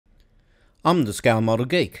I'm the Scale Model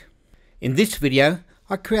Geek. In this video,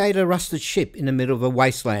 I create a rusted ship in the middle of a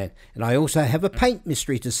wasteland, and I also have a paint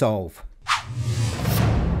mystery to solve.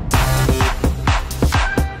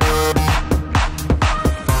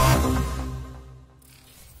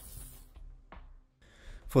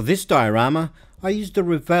 For this diorama, I used a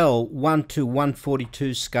Revell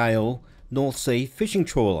 1:142 scale North Sea fishing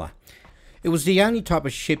trawler. It was the only type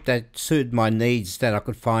of ship that suited my needs that I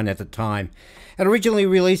could find at the time. It originally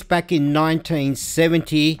released back in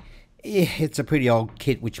 1970. It's a pretty old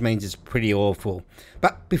kit, which means it's pretty awful.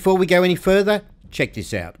 But before we go any further, check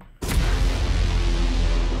this out.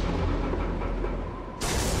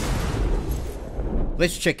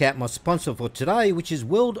 Let's check out my sponsor for today, which is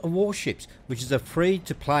World of Warships, which is a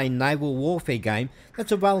free-to-play naval warfare game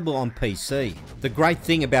that's available on PC. The great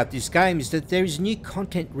thing about this game is that there is new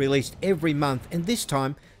content released every month, and this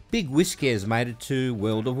time, Big Whiskey has made it to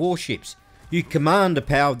World of Warships. You command the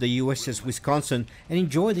power of the USS Wisconsin and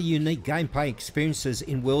enjoy the unique gameplay experiences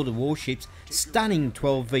in World of Warships' stunning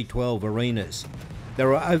 12v12 arenas.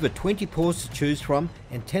 There are over 20 ports to choose from,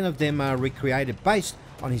 and 10 of them are recreated based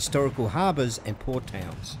on historical harbours and port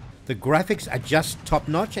towns. The graphics are just top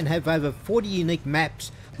notch and have over 40 unique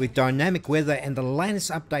maps with dynamic weather and the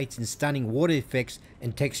latest updates in stunning water effects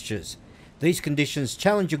and textures. These conditions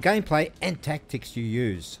challenge your gameplay and tactics you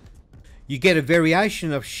use. You get a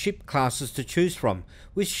variation of ship classes to choose from,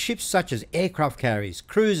 with ships such as aircraft carriers,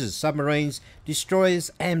 cruisers, submarines,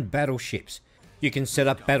 destroyers and battleships. You can set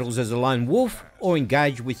up battles as a lone wolf or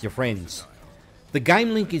engage with your friends. The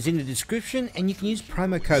game link is in the description, and you can use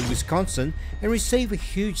promo code Wisconsin and receive a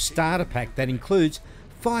huge starter pack that includes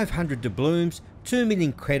 500 doubloons, 2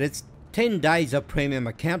 million credits, 10 days of premium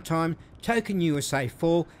account time, token USA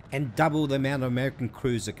 4 and double the amount of American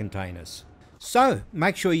cruiser containers. So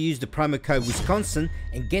make sure you use the promo code Wisconsin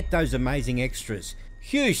and get those amazing extras.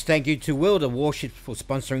 Huge thank you to World of Warships for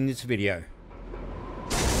sponsoring this video.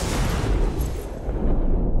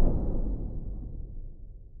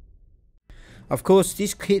 Of course,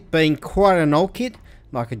 this kit being quite an old kit,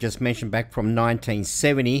 like I just mentioned, back from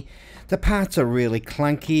 1970, the parts are really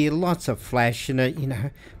clunky, lots of flash in it,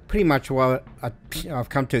 pretty much what I've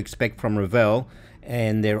come to expect from Revell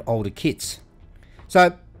and their older kits.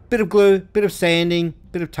 So, bit of glue, bit of sanding,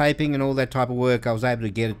 bit of taping and all that type of work, I was able to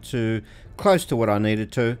get it to close to what I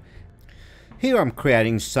needed to. Here I'm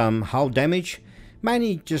creating some hull damage,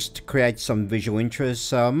 mainly just to create some visual interest,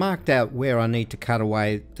 so I marked out where I need to cut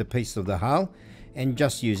away the piece of the hull, and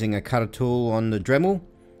just using a cutter tool on the Dremel,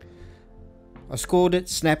 I scored it,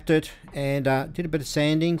 snapped it, and did a bit of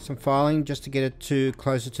sanding, some filing, just to get it to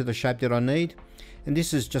closer to the shape that I need. And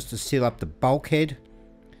this is just to seal up the bulkhead,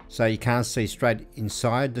 so you can't see straight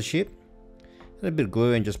inside the ship. And a bit of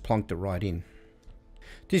glue and just plonked it right in.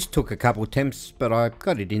 This took a couple attempts, but I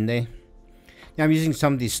got it in there. Now I'm using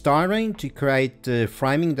some of this styrene to create the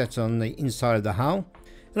framing that's on the inside of the hull.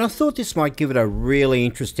 And I thought this might give it a really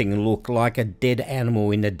interesting look, like a dead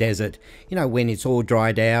animal in the desert. When it's all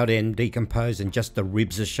dried out and decomposed and just the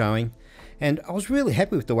ribs are showing. And I was really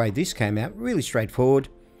happy with the way this came out, really straightforward.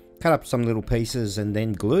 Cut up some little pieces and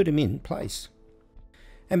then glued them in place.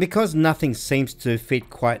 And because nothing seems to fit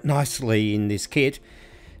quite nicely in this kit,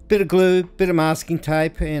 bit of glue, bit of masking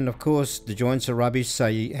tape, and of course the joints are rubbish, so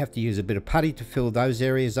you have to use a bit of putty to fill those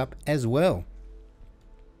areas up as well.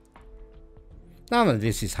 None of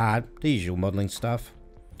this is hard, the usual modelling stuff.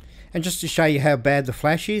 And just to show you how bad the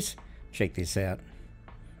flash is, check this out.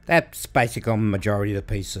 That's basically on the majority of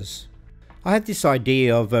the pieces. I had this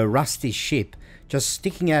idea of a rusty ship just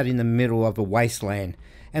sticking out in the middle of a wasteland,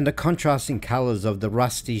 and the contrasting colours of the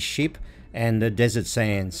rusty ship and the desert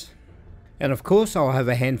sands. And of course I'll have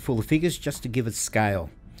a handful of figures just to give it scale.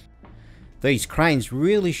 These cranes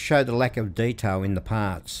really show the lack of detail in the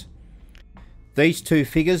parts. These two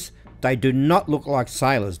figures, they do not look like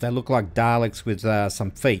sailors, they look like Daleks with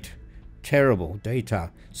some feet. Terrible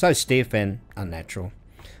detail, so stiff and unnatural.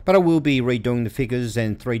 But I will be redoing the figures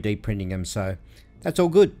and 3D printing them, so that's all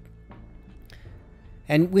good.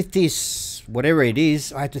 And with this, whatever it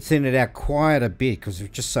is, I had to thin it out quite a bit because it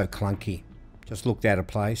was just so clunky. Just looked out of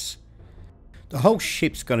place. The whole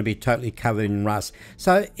ship's going to be totally covered in rust,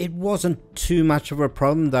 so it wasn't too much of a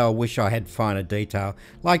problem, though I wish I had finer detail.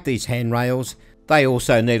 Like these handrails, they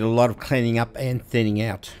also need a lot of cleaning up and thinning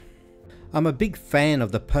out. I'm a big fan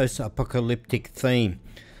of the post-apocalyptic theme.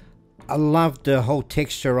 I love the whole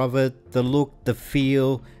texture of it, the look, the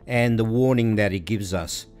feel, and the warning that it gives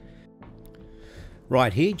us.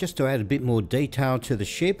 Right here, just to add a bit more detail to the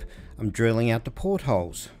ship, I'm drilling out the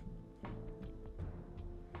portholes.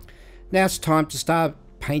 Now it's time to start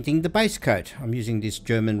painting the base coat. I'm using this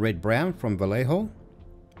German red brown from Vallejo.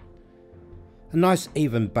 A nice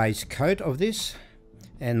even base coat of this,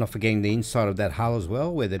 and not forgetting the inside of that hull as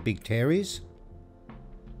well, where the big tear is.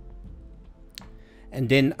 And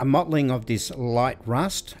then a mottling of this light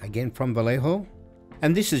rust, again from Vallejo.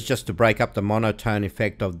 And this is just to break up the monotone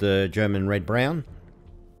effect of the German red brown.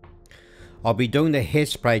 I'll be doing the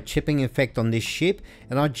hairspray chipping effect on this ship,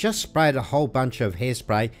 and I just sprayed a whole bunch of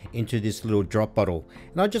hairspray into this little drop bottle,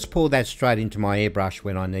 and I just pour that straight into my airbrush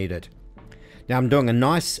when I need it. Now I'm doing a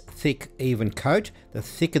nice thick even coat. The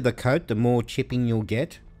thicker the coat, the more chipping you'll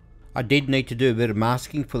get. I did need to do a bit of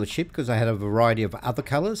masking for the ship because I had a variety of other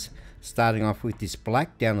colours, starting off with this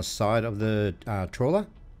black down the side of the trawler.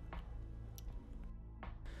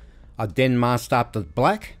 I then masked up the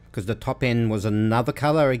black because the top end was another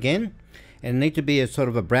colour again, and it needed to be a sort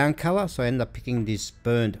of a brown colour, so I ended up picking this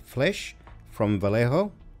burned flesh from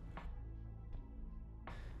Vallejo.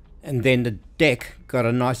 And then the deck got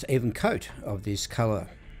a nice even coat of this colour.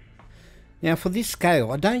 Now for this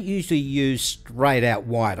scale, I don't usually use straight out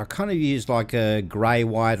white. I kind of use like a grey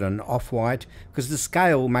white and off white because the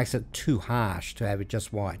scale makes it too harsh to have it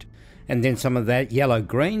just white. And then some of that yellow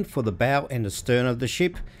green for the bow and the stern of the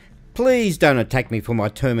ship. Please don't attack me for my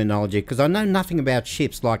terminology because I know nothing about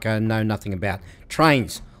ships like I know nothing about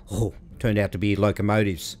trains. Oh, turned out to be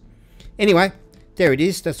locomotives. Anyway, there it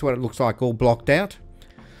is. That's what it looks like all blocked out.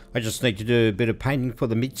 I just need to do a bit of painting for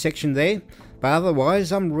the midsection there, but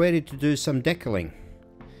otherwise I'm ready to do some decaling.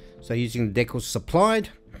 So using the decals supplied,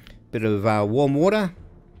 bit of warm water,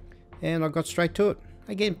 and I got straight to it.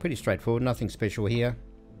 Again, pretty straightforward, nothing special here.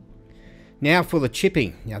 Now for the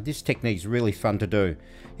chipping. Now this technique is really fun to do.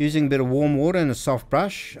 Using a bit of warm water and a soft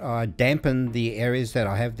brush, I dampen the areas that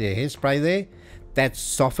I have the hairspray there. That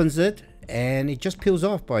softens it, and it just peels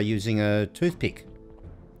off by using a toothpick.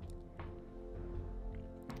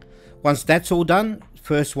 Once that's all done,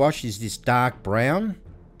 first wash is this dark brown,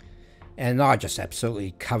 and I just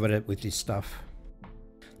absolutely covered it with this stuff.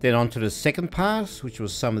 Then on to the second pass, which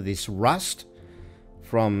was some of this rust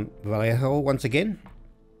from Vallejo once again.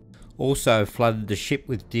 Also flooded the ship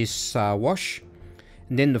with this wash.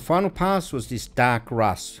 And then the final pass was this dark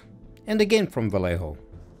rust, and again from Vallejo.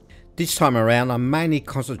 This time around I mainly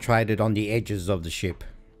concentrated on the edges of the ship.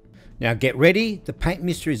 Now get ready, the paint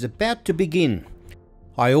mystery is about to begin.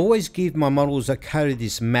 I always give my models a coat of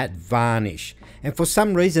this matte varnish, and for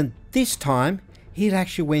some reason this time it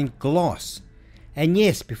actually went gloss. And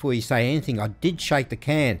yes, before you say anything, I did shake the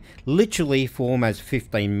can, literally for almost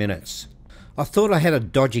 15 minutes. I thought I had a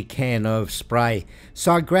dodgy can of spray,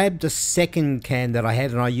 so I grabbed the second can that I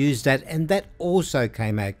had and I used that, and that also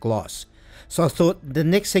came out gloss. So I thought the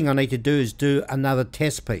next thing I need to do is do another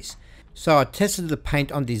test piece. So I tested the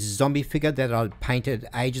paint on this zombie figure that I painted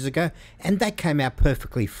ages ago, and that came out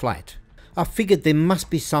perfectly flat. I figured there must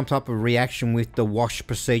be some type of reaction with the wash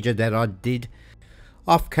procedure that I did.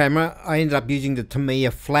 Off camera I ended up using the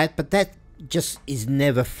Tamiya flat, but that just is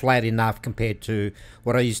never flat enough compared to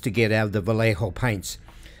what I used to get out of the Vallejo paints.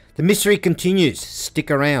 The mystery continues,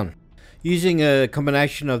 stick around. Using a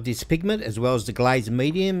combination of this pigment as well as the glaze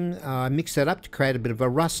medium, I mix that up to create a bit of a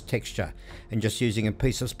rust texture, and just using a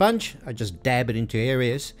piece of sponge I just dab it into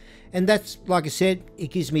areas, and that's, like I said,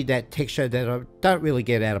 it gives me that texture that I don't really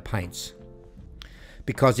get out of paints.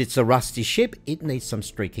 Because it's a rusty ship, it needs some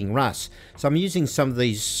streaking rust, so I'm using some of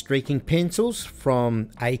these streaking pencils from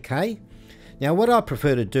AK. Now what I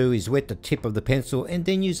prefer to do is wet the tip of the pencil and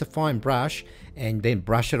then use a fine brush and then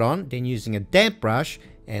brush it on, then using a damp brush,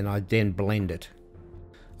 and I then blend it.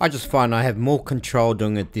 I just find I have more control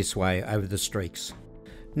doing it this way over the streaks.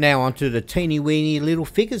 Now onto the teeny weeny little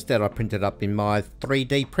figures that I printed up in my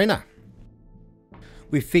 3D printer.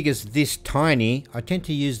 With figures this tiny, I tend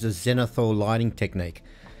to use the zenithal lighting technique,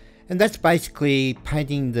 and that's basically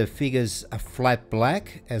painting the figures a flat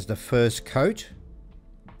black as the first coat.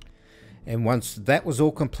 And once that was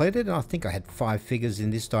all completed, and I think I had 5 figures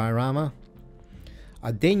in this diorama,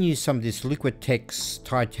 I then used some of this Liquitex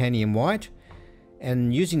titanium white,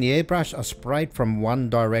 and using the airbrush I sprayed from one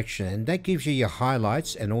direction, and that gives you your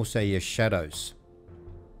highlights and also your shadows.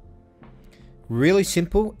 Really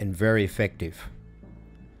simple and very effective.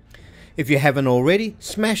 If you haven't already,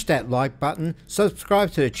 smash that like button,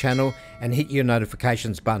 subscribe to the channel and hit your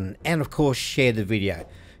notifications button, and of course share the video.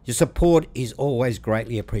 Your support is always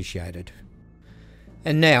greatly appreciated.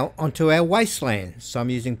 And now onto our Wasteland. So I'm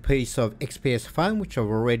using a piece of XPS foam which I've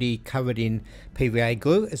already covered in PVA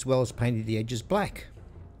glue as well as painted the edges black.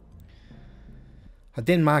 I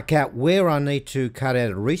then mark out where I need to cut out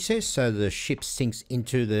a recess so the ship sinks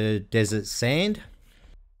into the desert sand.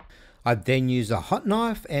 I then use a hot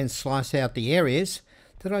knife and slice out the areas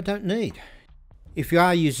that I don't need. If you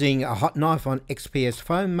are using a hot knife on XPS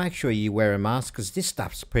foam, make sure you wear a mask because this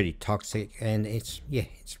stuff's pretty toxic and it's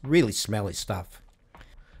really smelly stuff.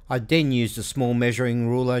 I then used a small measuring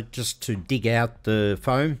ruler just to dig out the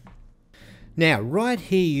foam. Now right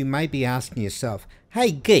here you may be asking yourself,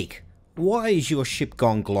 hey geek, why is your ship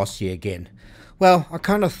gone glossy again? Well, I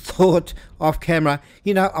kind of thought off camera,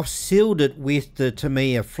 you know, I've sealed it with the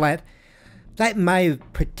Tamiya flat. That may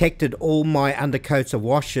have protected all my undercoats of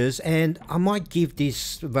washers, and I might give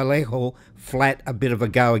this Vallejo flat a bit of a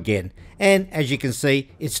go again. And as you can see,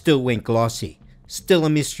 it still went glossy. Still a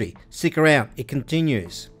mystery. Stick around, it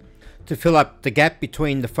continues. To fill up the gap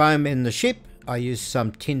between the foam and the ship, I used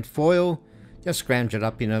some tin foil, just scrounged it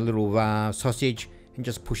up in a little sausage and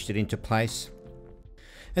just pushed it into place.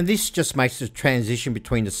 And this just makes the transition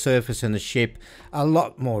between the surface and the ship a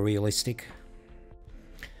lot more realistic.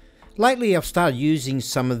 Lately I've started using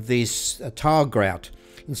some of this tile grout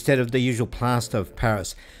instead of the usual plaster of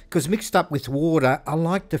Paris, because mixed up with water I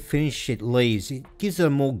like the finish it leaves. It gives it a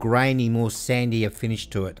more grainy, more sandier finish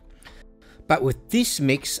to it. But with this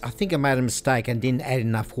mix I think I made a mistake and didn't add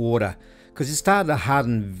enough water, because it started to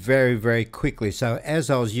harden very quickly. So as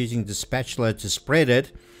I was using the spatula to spread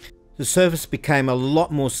it, the surface became a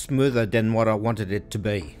lot more smoother than what I wanted it to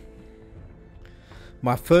be.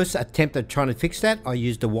 My first attempt at trying to fix that, I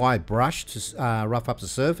used a wide brush to rough up the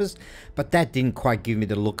surface, but that didn't quite give me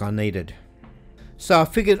the look I needed. So I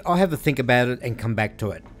figured I'll have a think about it and come back to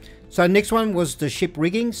it. So next one was the ship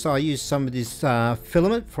rigging. So I used some of this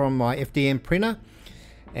filament from my FDM printer,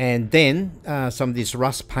 and then some of this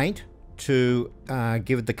rust paint to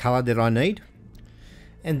give it the color that I need,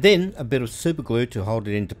 and then a bit of super glue to hold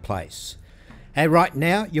it into place. And right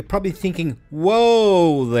now you're probably thinking,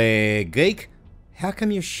 whoa there geek, how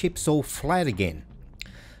come your ship's all flat again?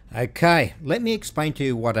 Okay, let me explain to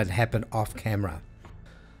you what had happened off camera.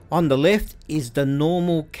 On the left is the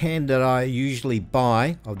normal can that I usually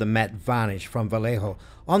buy of the matte varnish from Vallejo.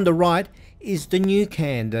 On the right is the new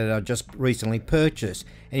can that I just recently purchased,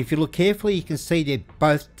 and if you look carefully you can see they're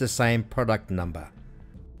both the same product number.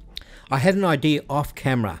 I had an idea off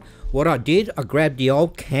camera. What I did, I grabbed the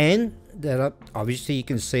old can that obviously you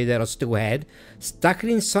can see that I still had, stuck it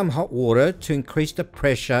in some hot water to increase the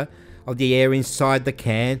pressure of the air inside the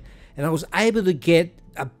can, and I was able to get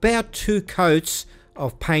about 2 coats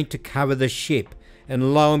of paint to cover the ship,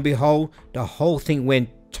 and lo and behold, the whole thing went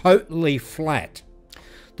totally flat.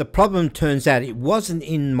 The problem turns out it wasn't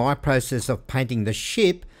in my process of painting the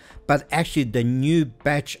ship, but actually the new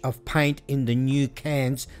batch of paint in the new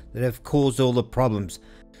cans that have caused all the problems.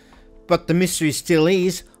 But the mystery still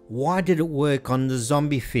is, why did it work on the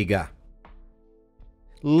zombie figure?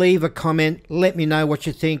 Leave a comment, let me know what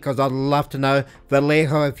you think, because I'd love to know.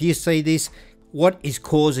 Vallejo, if you see this, what is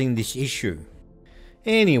causing this issue?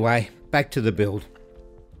 Anyway, back to the build.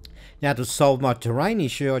 Now to solve my terrain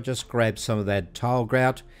issue, I just grabbed some of that tile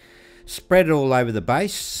grout, spread it all over the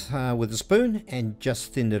base with a spoon, and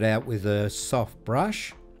just thinned it out with a soft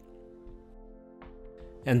brush.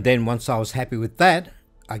 And then once I was happy with that,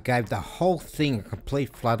 I gave the whole thing a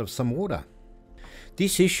complete flood of some water.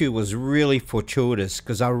 This issue was really fortuitous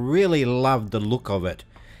because I really loved the look of it.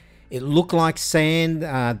 It looked like sand,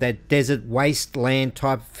 that desert wasteland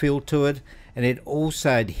type feel to it, and it also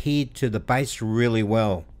adhered to the base really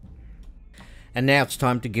well. And now it's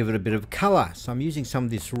time to give it a bit of colour. So I'm using some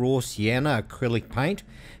of this raw sienna acrylic paint,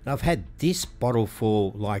 and I've had this bottle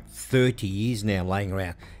for like 30 years now laying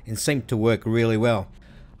around and seemed to work really well.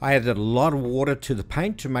 I added a lot of water to the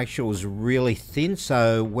paint to make sure it was really thin,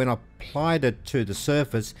 so when I applied it to the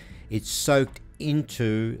surface it soaked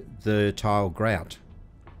into the tile grout.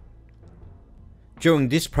 During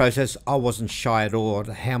this process I wasn't shy at all at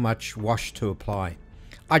how much wash to apply.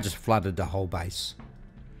 I just flooded the whole base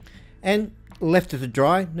and left it to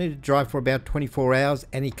dry. Needed to dry for about 24 hours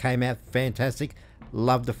and it came out fantastic.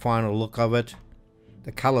 Love the final look of it.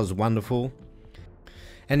 The colour's wonderful.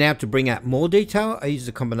 And now to bring out more detail, I used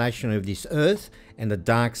a combination of this earth and the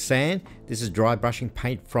dark sand. This is dry brushing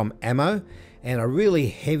paint from Ammo, and a really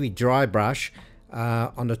heavy dry brush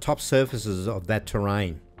on the top surfaces of that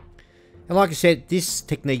terrain. And like I said, this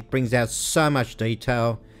technique brings out so much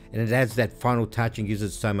detail and it adds that final touch and gives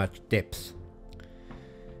it so much depth.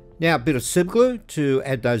 Now a bit of super glue to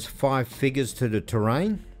add those 5 figures to the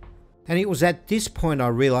terrain. And it was at this point I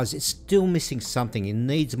realized it's still missing something. It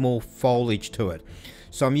needs more foliage to it.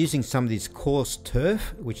 So I'm using some of this coarse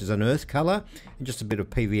turf, which is an earth colour, and just a bit of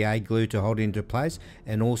PVA glue to hold it into place,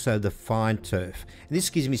 and also the fine turf. And this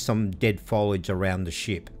gives me some dead foliage around the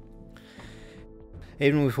ship.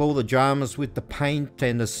 Even with all the dramas with the paint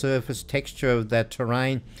and the surface texture of that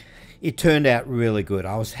terrain, it turned out really good.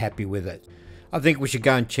 I was happy with it. I think we should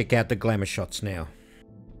go and check out the glamour shots now.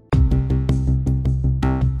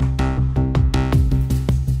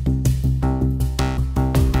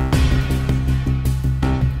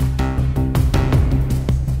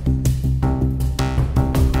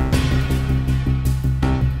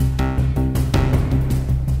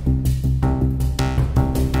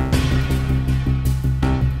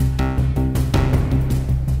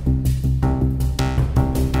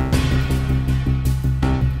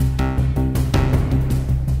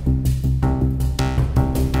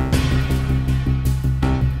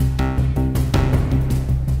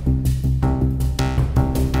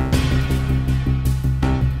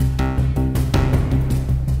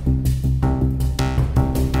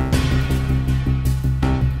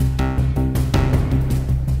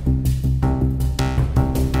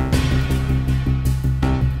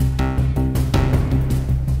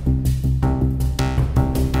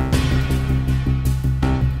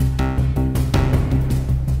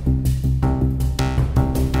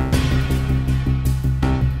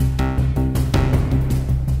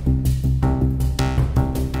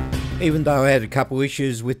 Even though I had a couple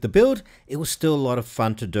issues with the build, it was still a lot of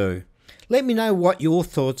fun to do. Let me know what your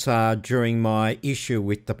thoughts are during my issue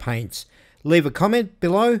with the paints. Leave a comment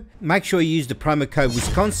below. Make sure you use the promo code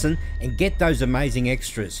Wisconsin and get those amazing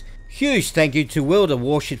extras. Huge thank you to World of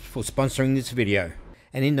Warships for sponsoring this video.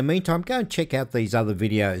 And in the meantime, go and check out these other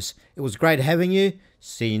videos. It was great having you.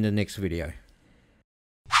 See you in the next video.